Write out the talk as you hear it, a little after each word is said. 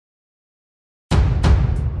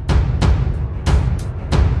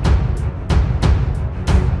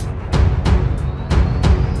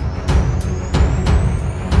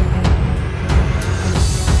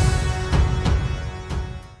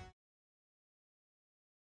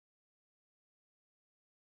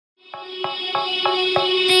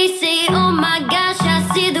They say, oh my gosh, I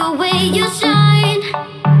see the way you shine.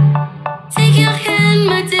 Take your hand,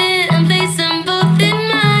 my dear, and place them both in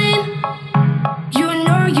mine. You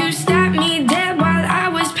know you stopped me dead while I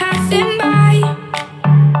was passing by.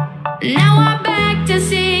 Now I'm back to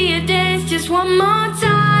see you dance just one more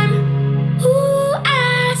time. Ooh,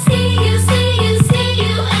 I see you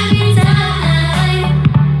every time.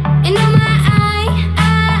 And oh my,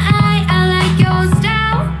 I like your style.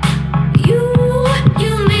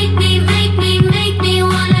 You make me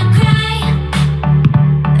wanna cry.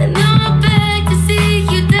 And now I'm back to see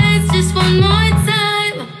you dance just one more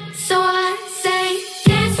time. So I say,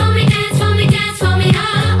 dance for me, dance for me, dance for me,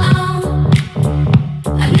 oh, oh.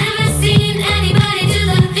 I've never seen anybody do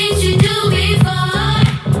the things you do before.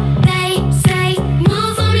 They say,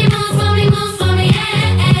 move for me, move for me, move for me,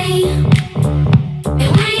 hey.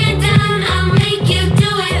 And when you're down, I'll make you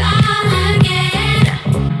do it all again,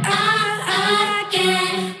 all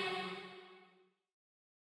again.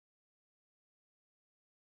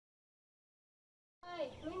 Hi,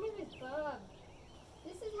 my name is Bob.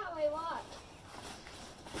 This is how I walk.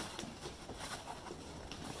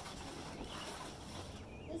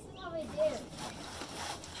 This is how I dance.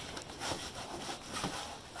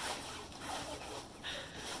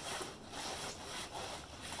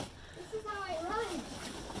 This is how I run.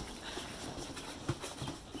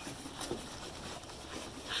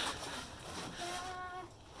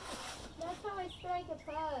 That's how I strike a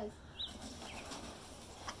pose.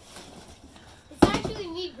 It's actually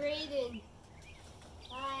me, Graydon.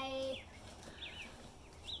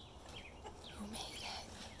 Who made it?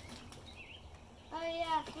 Oh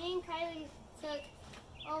yeah, me and Kylie took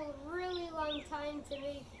a really long time to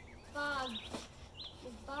make Bob,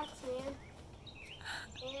 his box man.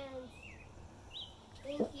 And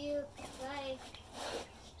thank you. Bye.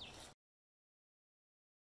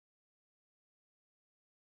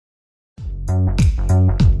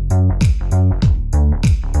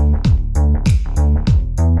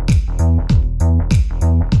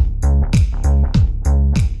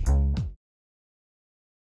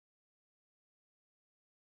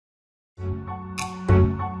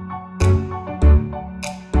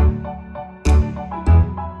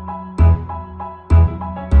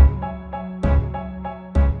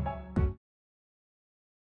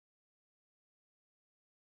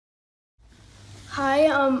 Hi,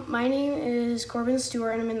 my name is Corbin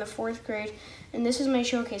Stewart and I'm in the 4th grade, and this is my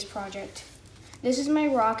showcase project. This is my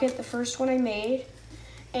rocket, the first one I made,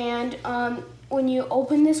 and when you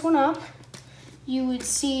open this one up, you would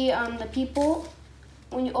see the people.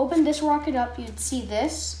 When you open this rocket up, you'd see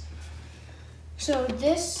this. So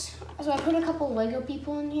I put a couple Lego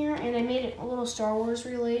people in here, and I made it a little Star Wars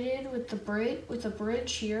related with the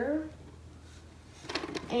bridge here.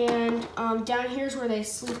 And down here is where they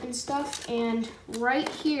sleep and stuff, and right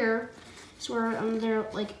here is where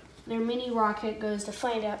their mini rocket goes to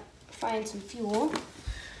find some fuel.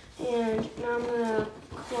 And now I'm gonna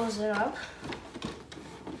close it up.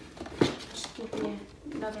 Just give me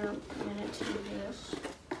another minute to do this.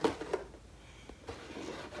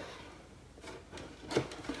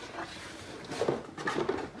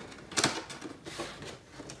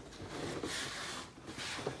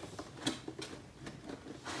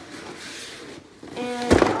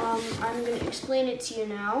 And I'm going to explain it to you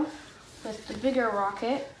now with the bigger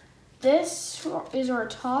rocket. This is our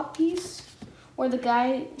top piece where the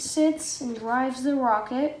guy sits and drives the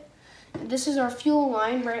rocket. This is our fuel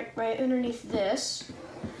line right underneath this.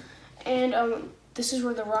 And this is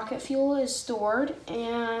where the rocket fuel is stored.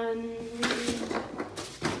 And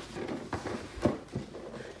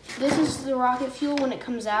this is the rocket fuel when it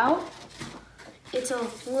comes out. It's a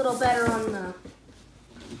little better on the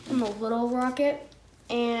little rocket,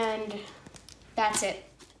 and that's it.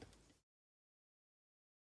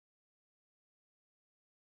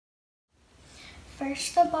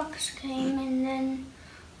 First the box came, and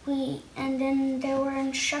then there were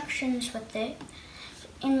instructions with it,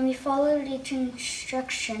 and we followed each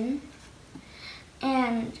instruction,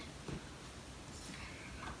 and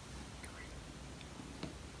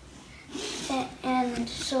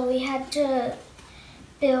so we had to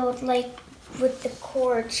build like with the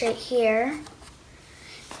cords right here,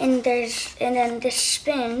 and then this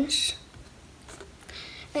spins,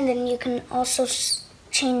 and then you can also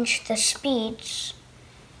change the speeds,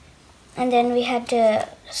 and then we had to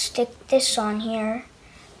stick this on here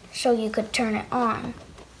so you could turn it on.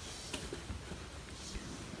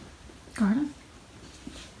 Got it.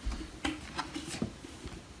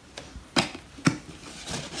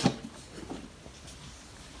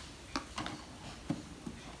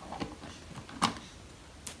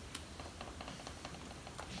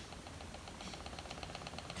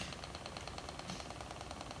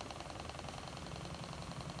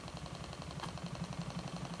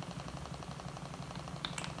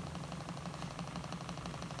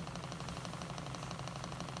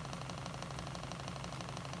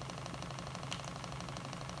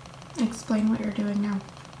 Explain what you're doing now.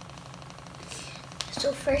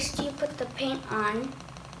 So first you put the paint on.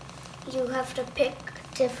 You have to pick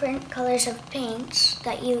different colors of paints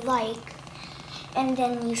that you like, and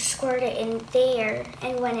then you squirt it in there,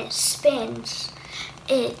 and when it spins,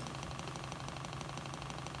 it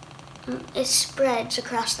spreads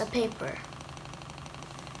across the paper.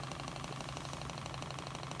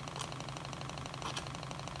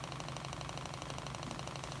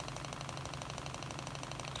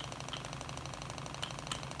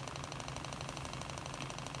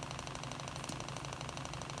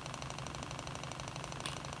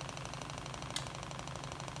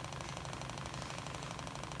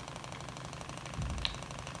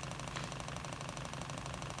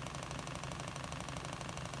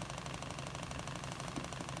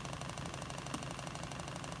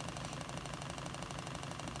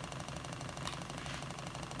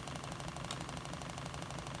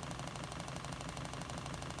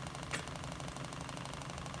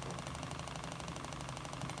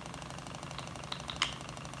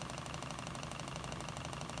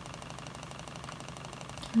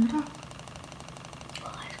 Turn it off.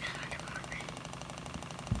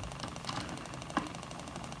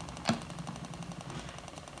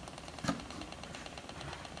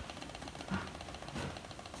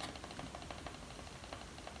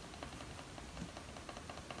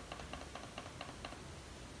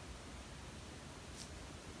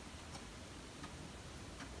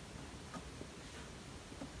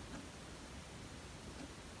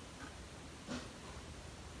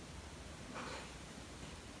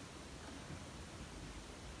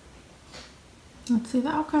 Let's see the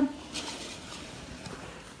outcome.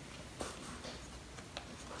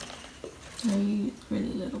 I use really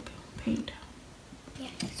little paint. Yeah,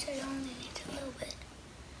 so it only needs a little bit.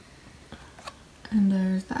 And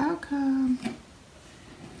there's the outcome.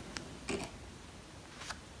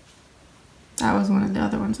 That was one of the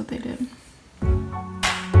other ones that they did.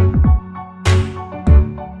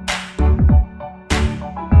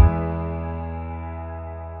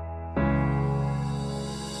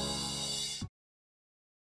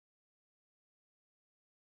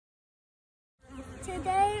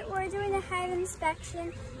 Today we're doing a hive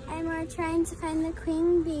inspection and we're trying to find the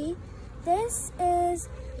queen bee. This is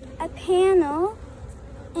a panel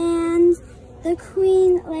and the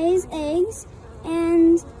queen lays eggs,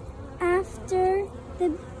 and after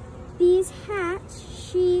the bees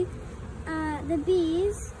hatch, the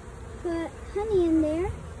bees put honey in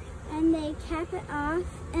there and they cap it off,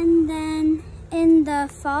 and then in the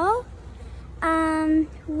fall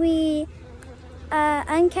we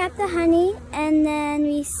uncap the honey and then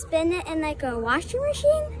we spin it in like a washing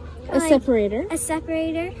machine. A separator. A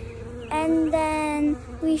separator. And then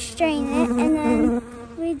we strain it and then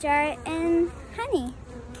we jar it in honey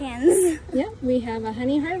cans. Yep, we have a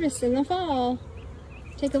honey harvest in the fall.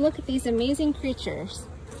 Take a look at these amazing creatures.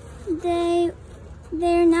 They're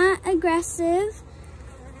not aggressive.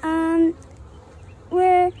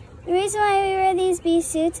 The reason why we wear these bee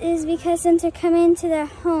suits is because since they're coming into their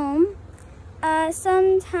home,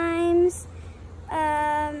 sometimes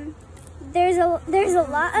there's a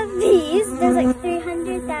lot of bees. There's like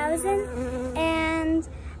 300,000, and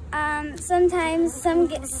sometimes some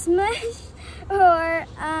get smushed, or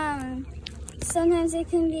sometimes it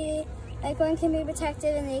can be like one can be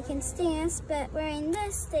protective and they can sting us. But wearing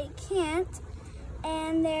this, they can't,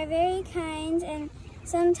 and they're very kind. And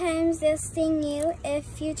sometimes they'll sting you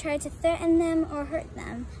if you try to threaten them or hurt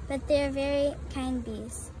them. But they're very kind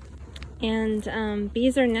bees. And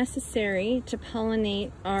bees are necessary to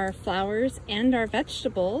pollinate our flowers and our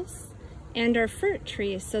vegetables and our fruit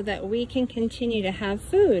trees so that we can continue to have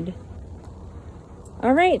food.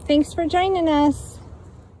 All right, thanks for joining us.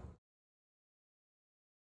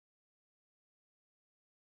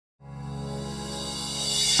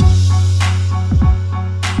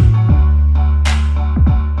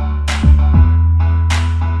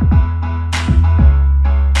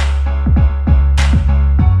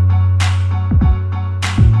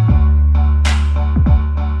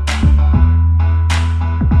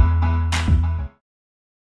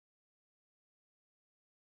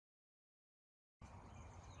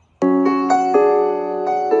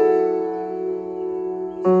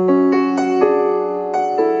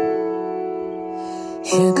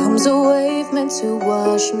 Here comes a wave meant to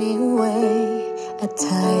wash me away, a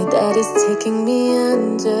tide that is taking me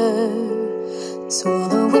under,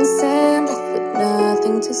 swallowing sand left with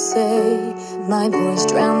nothing to say, my voice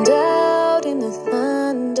drowned out in the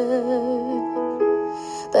thunder.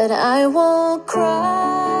 But I won't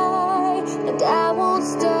cry, and I won't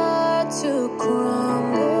start to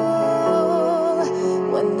crumble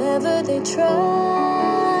whenever they try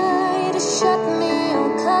shut me or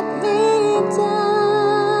cut me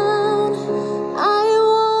down. I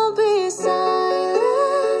won't be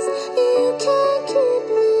silenced. You can't keep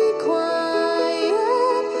me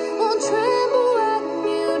quiet. Won't tremble when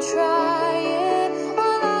you try it.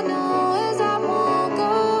 All I know is I won't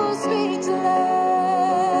go speechless.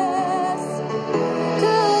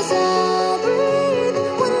 'Cause I'll breathe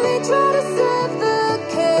when they try to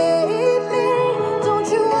suffocate me. Don't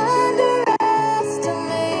you underestimate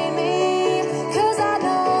me, 'cause I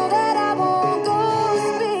know that I won't go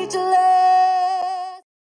speechless.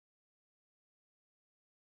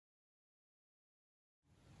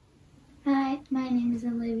 Hi, my name is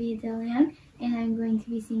Olivia DeLeon, and I'm going to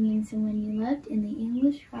be singing Someone You Loved in the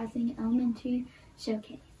English Crossing Elementary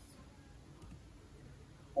Showcase.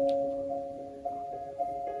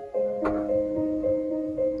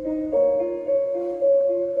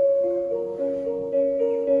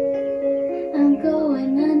 I'm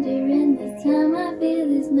going under, and this time I feel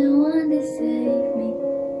there's no one to save me.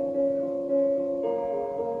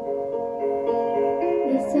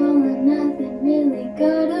 This all or nothing really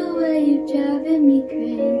got away, you're driving me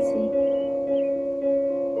crazy.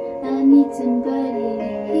 I need somebody to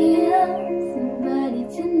hear, somebody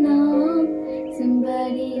to know,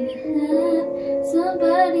 somebody to have,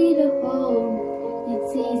 somebody to hold.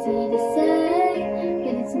 It's easy to say,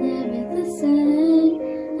 but it's never the same.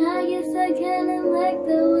 I guess I kinda like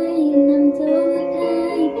the way you numbed all the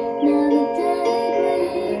pain. Now the day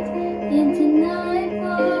bleeds into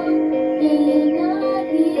nightfall, and you're not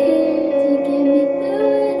here to get me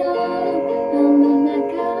through it all. I let my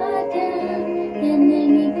guard down, and then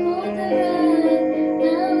you pulled the rug.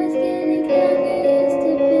 I was getting kinda used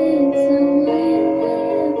to being someone you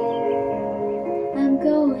love. I'm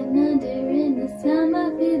going under, and this time I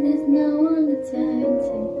feel there's no one to turn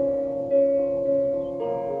to.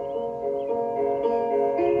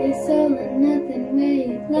 This all or nothing way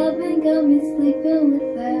of loving got me sleeping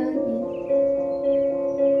without you.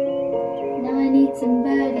 Now I need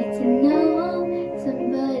somebody to know,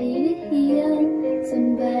 somebody to heal,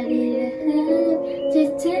 somebody to have,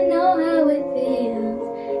 just to know how it feels.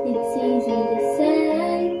 It's easy to say,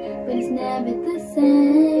 but it's never the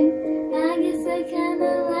same. I guess I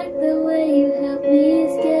kinda like the way you help me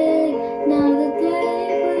escape. Now the day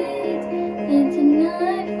bleeds into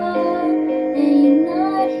nightfall, and you're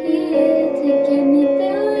not here to get me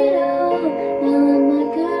through it all. I let my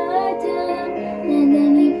guard down, and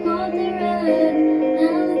then you pulled the rug.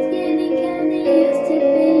 I was getting kinda used to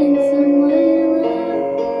being someone you love.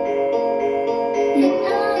 And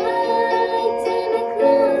I tend to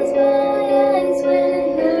close my eyes when it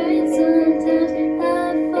hurts. Sometimes I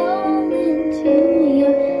fall into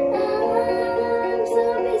your arms. So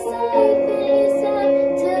be safe in your side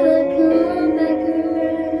till I come back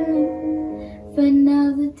around. For now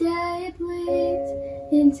the day bleeds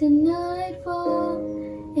into nightfall,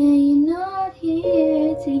 and you're not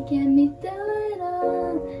here to get me through it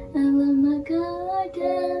all. I let my guard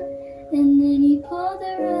down, and then you pulled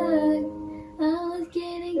the rug. I was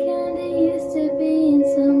getting kinda used to being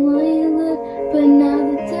someone you love, but now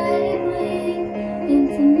the day bleeds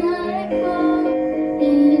into nightfall,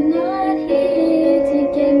 and you're not here to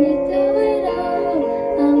get me through it all.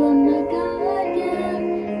 I let my guard down,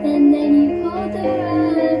 and then you pulled the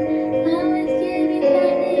rug. I was getting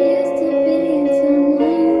kinda used to being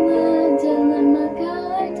someone you loved. I let my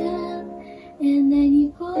guard down, and then you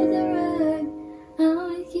pulled the rug. I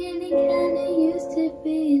was getting kinda used to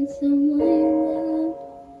being someone you loved.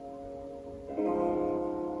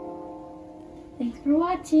 Thanks for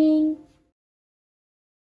watching.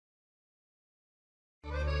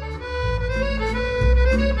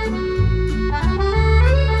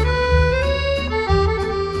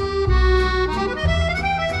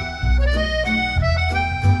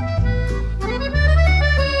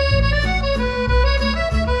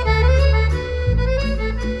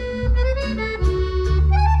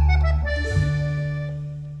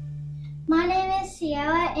 My name is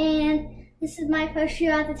Sierra, and this is my first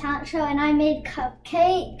year at the talent show, and I made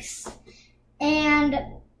cupcakes, and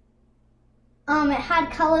it had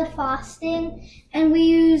colored frosting, and we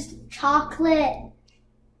used chocolate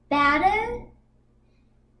batter,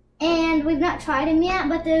 and we've not tried them yet,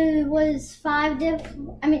 but there was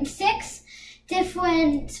 6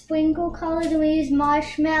 different sprinkle colors, and we used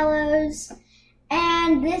marshmallows,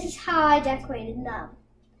 and this is how I decorated them.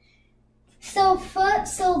 So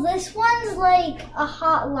this one's like a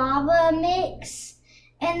hot lava mix,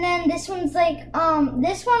 and then this one's like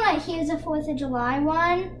this one right here is a 4th of July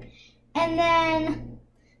one, and then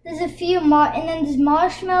there's a few and then there's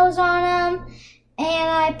marshmallows on them,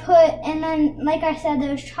 and then like I said,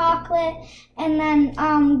 there's chocolate, and then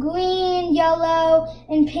green, yellow,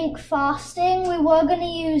 and pink frosting. We were gonna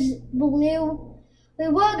use blue, but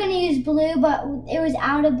it was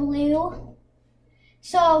out of blue,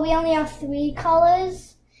 so we only have 3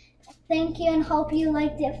 colors. Thank you, and hope you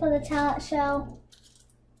liked it for the talent show.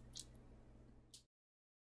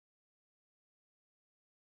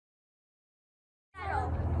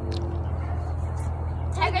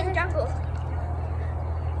 Tiger in the jungle.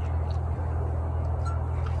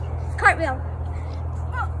 Cartwheel.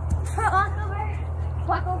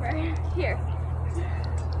 Walk over. Here.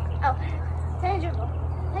 Oh, Tiger jungle.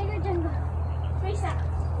 Tiger jungle. Reset.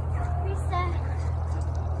 Reset.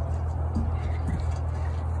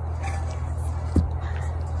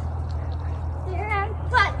 Around.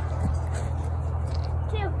 1,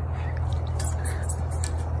 2.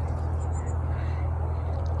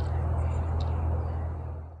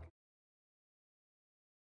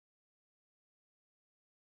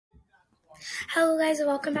 Hello guys,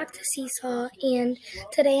 welcome back to Seesaw, and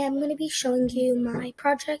today I'm going to be showing you my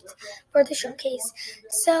project for the showcase.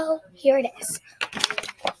 So here it is,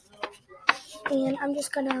 and I'm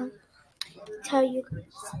just going to tell you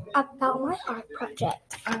about my art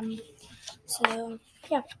project. So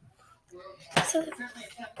yeah, so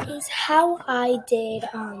is how I did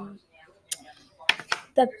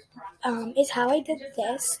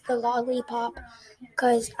this, the lollipop,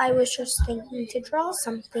 because I was just thinking to draw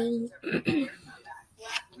something.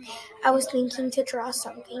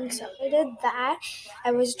 so I did that.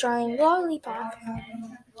 I was drawing lollipop,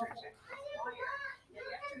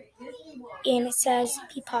 and it says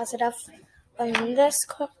be positive. On that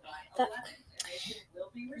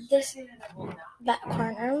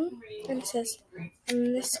corner, and it says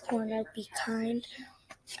in this corner be kind.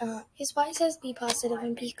 Is why it says be positive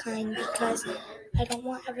and be kind, because I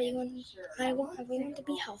want everyone to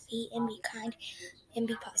be healthy and be kind and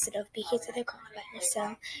be positive because of the coronavirus.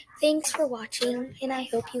 So thanks for watching, and I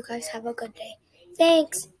hope you guys have a good day.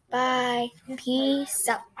 Thanks. Bye. Peace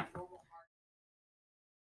out.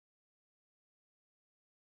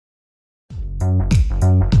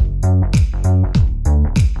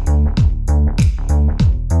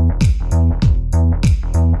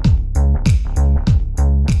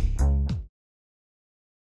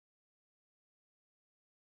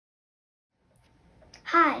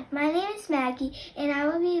 Hi, my name is Maggie, and I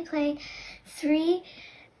will be playing 3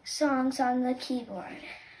 songs on the keyboard.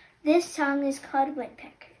 This song is called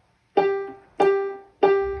Woodpecker.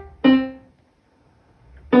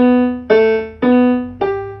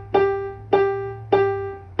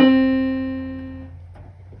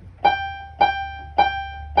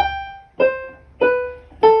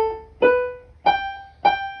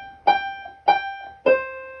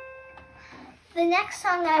 The next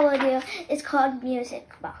song I will do is called Music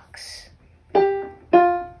Box.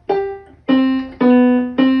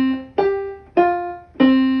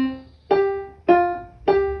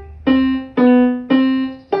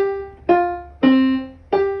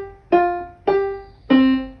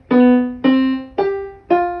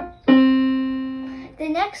 The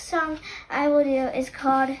next song I will do is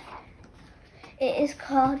called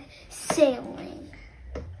Sailing.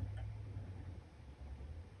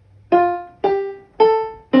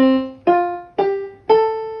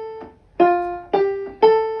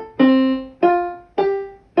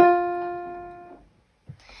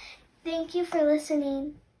 Thank you for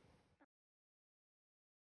listening.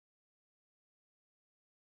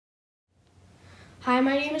 Hi,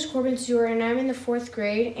 my name is Corbin Stewart, and I'm in the 4th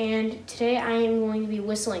grade, and today I am going to be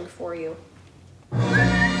whistling for you.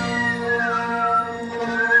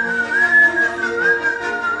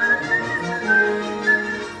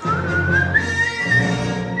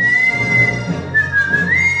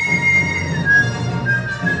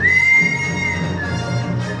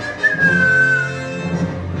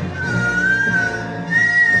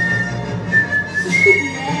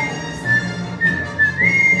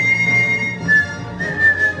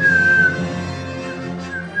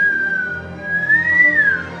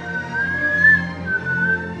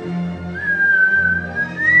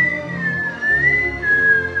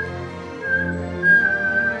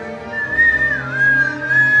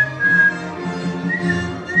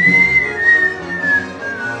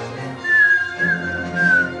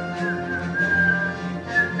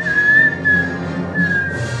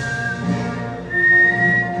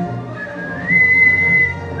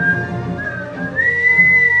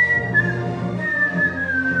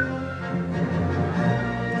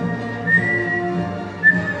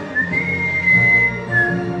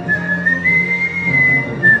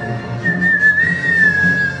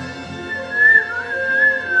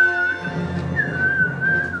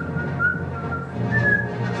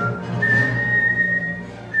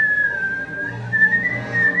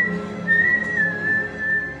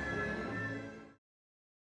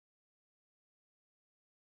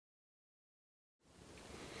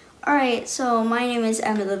 Alright, so my name is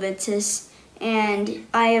Emma Levitis, and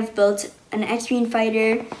I have built an X-Wing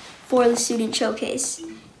fighter for the Student Showcase.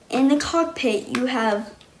 In the cockpit, you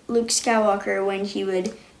have Luke Skywalker when he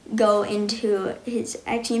would go into his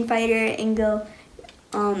X-Wing fighter and go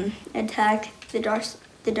attack the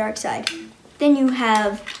dark side. Then you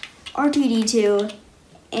have R2-D2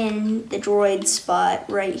 in the droid spot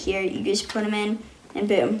right here. You just put him in and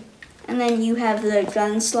boom. And then you have the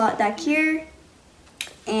gun slot back here.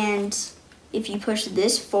 And if you push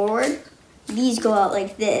this forward, these go out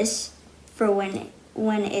like this for when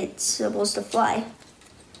it's supposed to fly.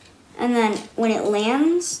 And then when it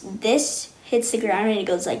lands, this hits the ground and it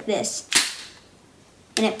goes like this.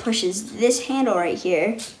 And it pushes this handle right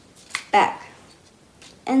here back.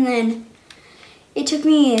 And then it took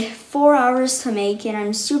me 4 hours to make, and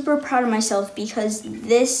I'm super proud of myself because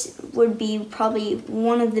this would be probably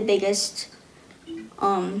one of the biggest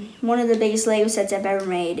Lego sets I've ever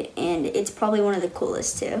made, and it's probably one of the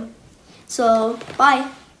coolest too. So, bye.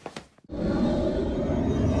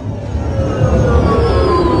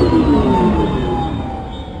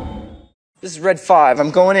 This is Red 5,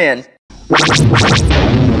 I'm going in.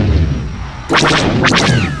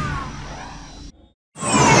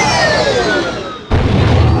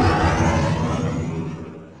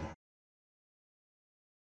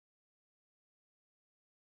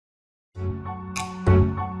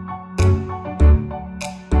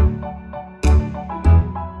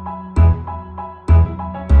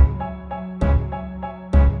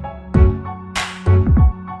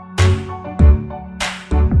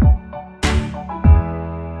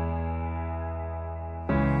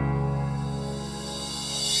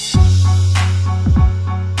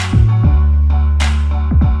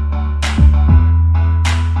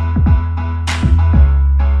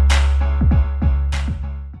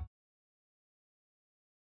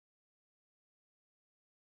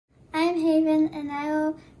 I'm Haven, and I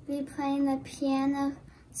will be playing the piano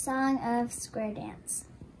song of Square Dance.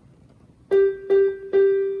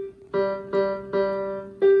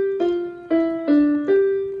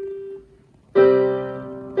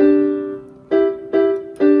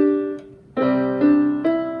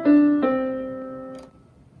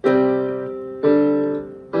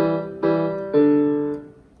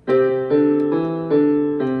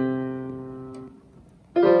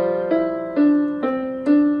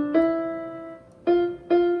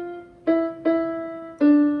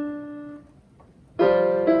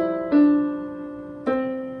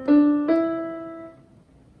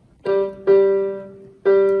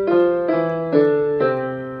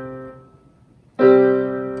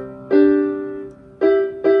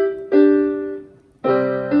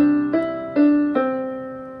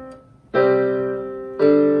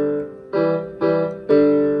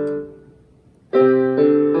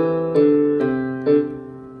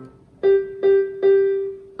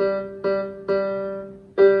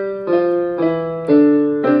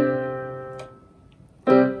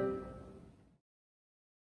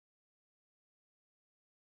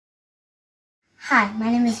 Hi,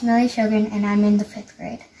 my name is Millie Shogun and I'm in the 5th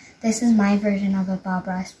grade. This is my version of a Bob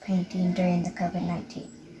Ross painting during the COVID-19.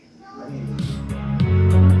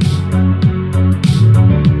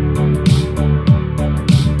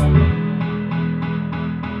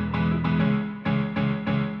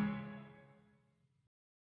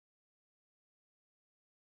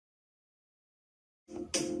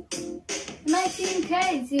 It might seem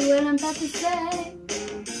crazy what I'm about to say.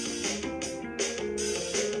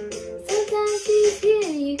 Sometimes he's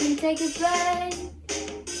here, you can take a break.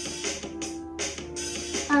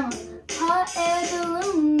 I'm a hot air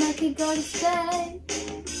balloon that could go to space.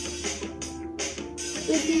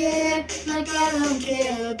 With the air, like I don't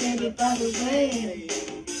care, baby, by the way.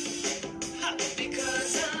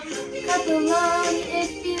 Clap along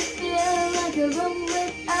if you feel like a room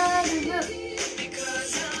without a roof.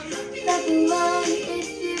 Clap along if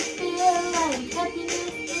you feel like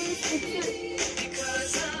happiness is the truth.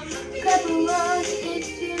 Clap along if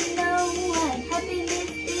you know what happiness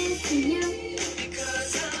is to you.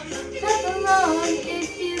 Clap along if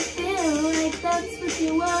you feel like that's what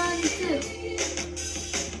you want to do.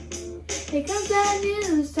 Here comes bad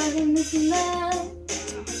news, talking this and that.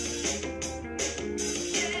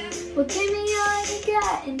 Well, give me all you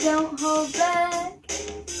got and don't hold back.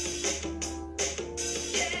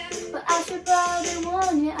 But I should probably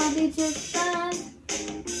warn you, I'll be just fine.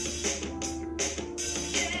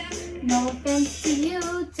 No offense to you,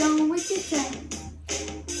 don't waste your time.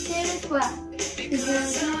 Here's why.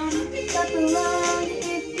 Because clap along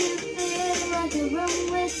if you feel like a room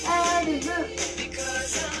without a roof.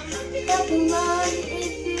 Clap along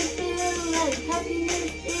if you feel like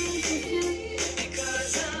happiness is the truth.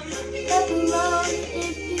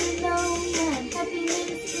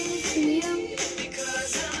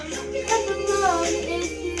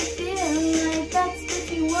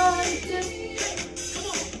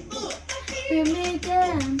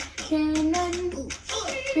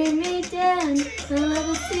 down. My love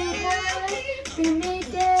is too high. Bring me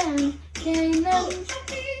down. Can't love.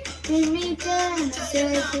 Bring me down.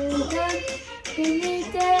 So too down. Bring me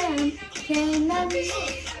down. Can't love.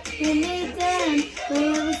 Bring me down. My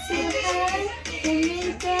love is too high. Bring me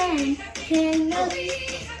down. Can't love.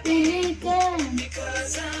 Bring me down.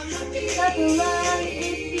 Clap along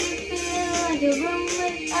if you feel like a room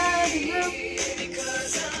without a roof.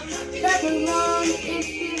 Clap along if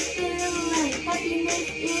you feel like happiness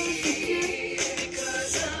is the truth.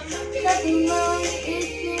 Clap along if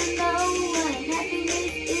you know what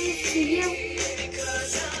happiness is to you.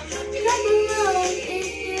 Clap along if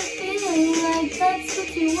you feel like that's what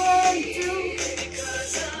you want to do.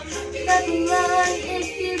 Clap along if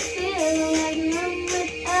you feel like a room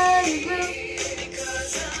without a roof.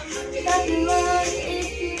 Clap along if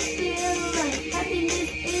you feel like happiness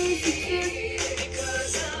is the truth.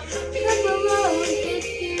 Clap along if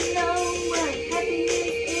you know what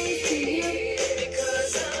happiness is to you.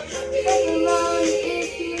 Clap along if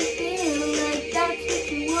you feel like that's what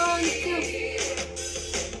you want to.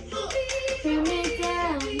 Bring me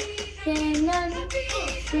down, can't none.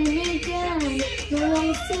 Bring me down, my love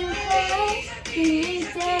is too high. Bring me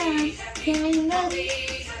down, can't none.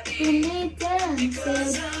 Bring me down, so.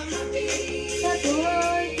 Clap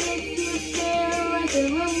along if you feel like a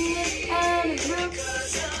room without a roof.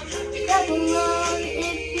 Clap along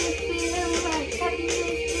if you feel like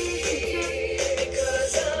happiness is the truth.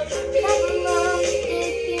 Clap along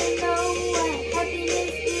if you know what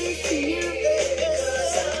happiness is to you.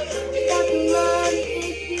 Clap along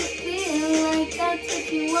if you feel like that's what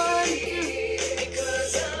you want to do.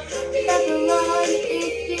 Clap along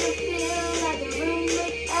if you feel like a room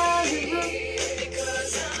without a roof.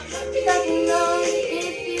 Clap along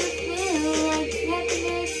if you feel like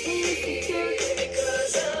happiness is the truth.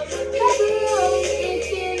 Clap along if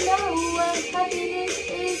you know what happiness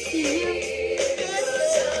is to you.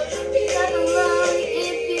 Clap along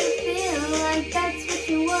if you feel like that's what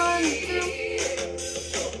you want to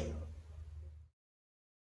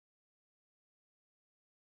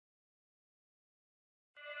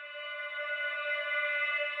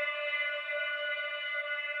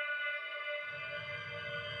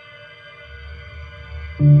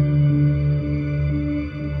do.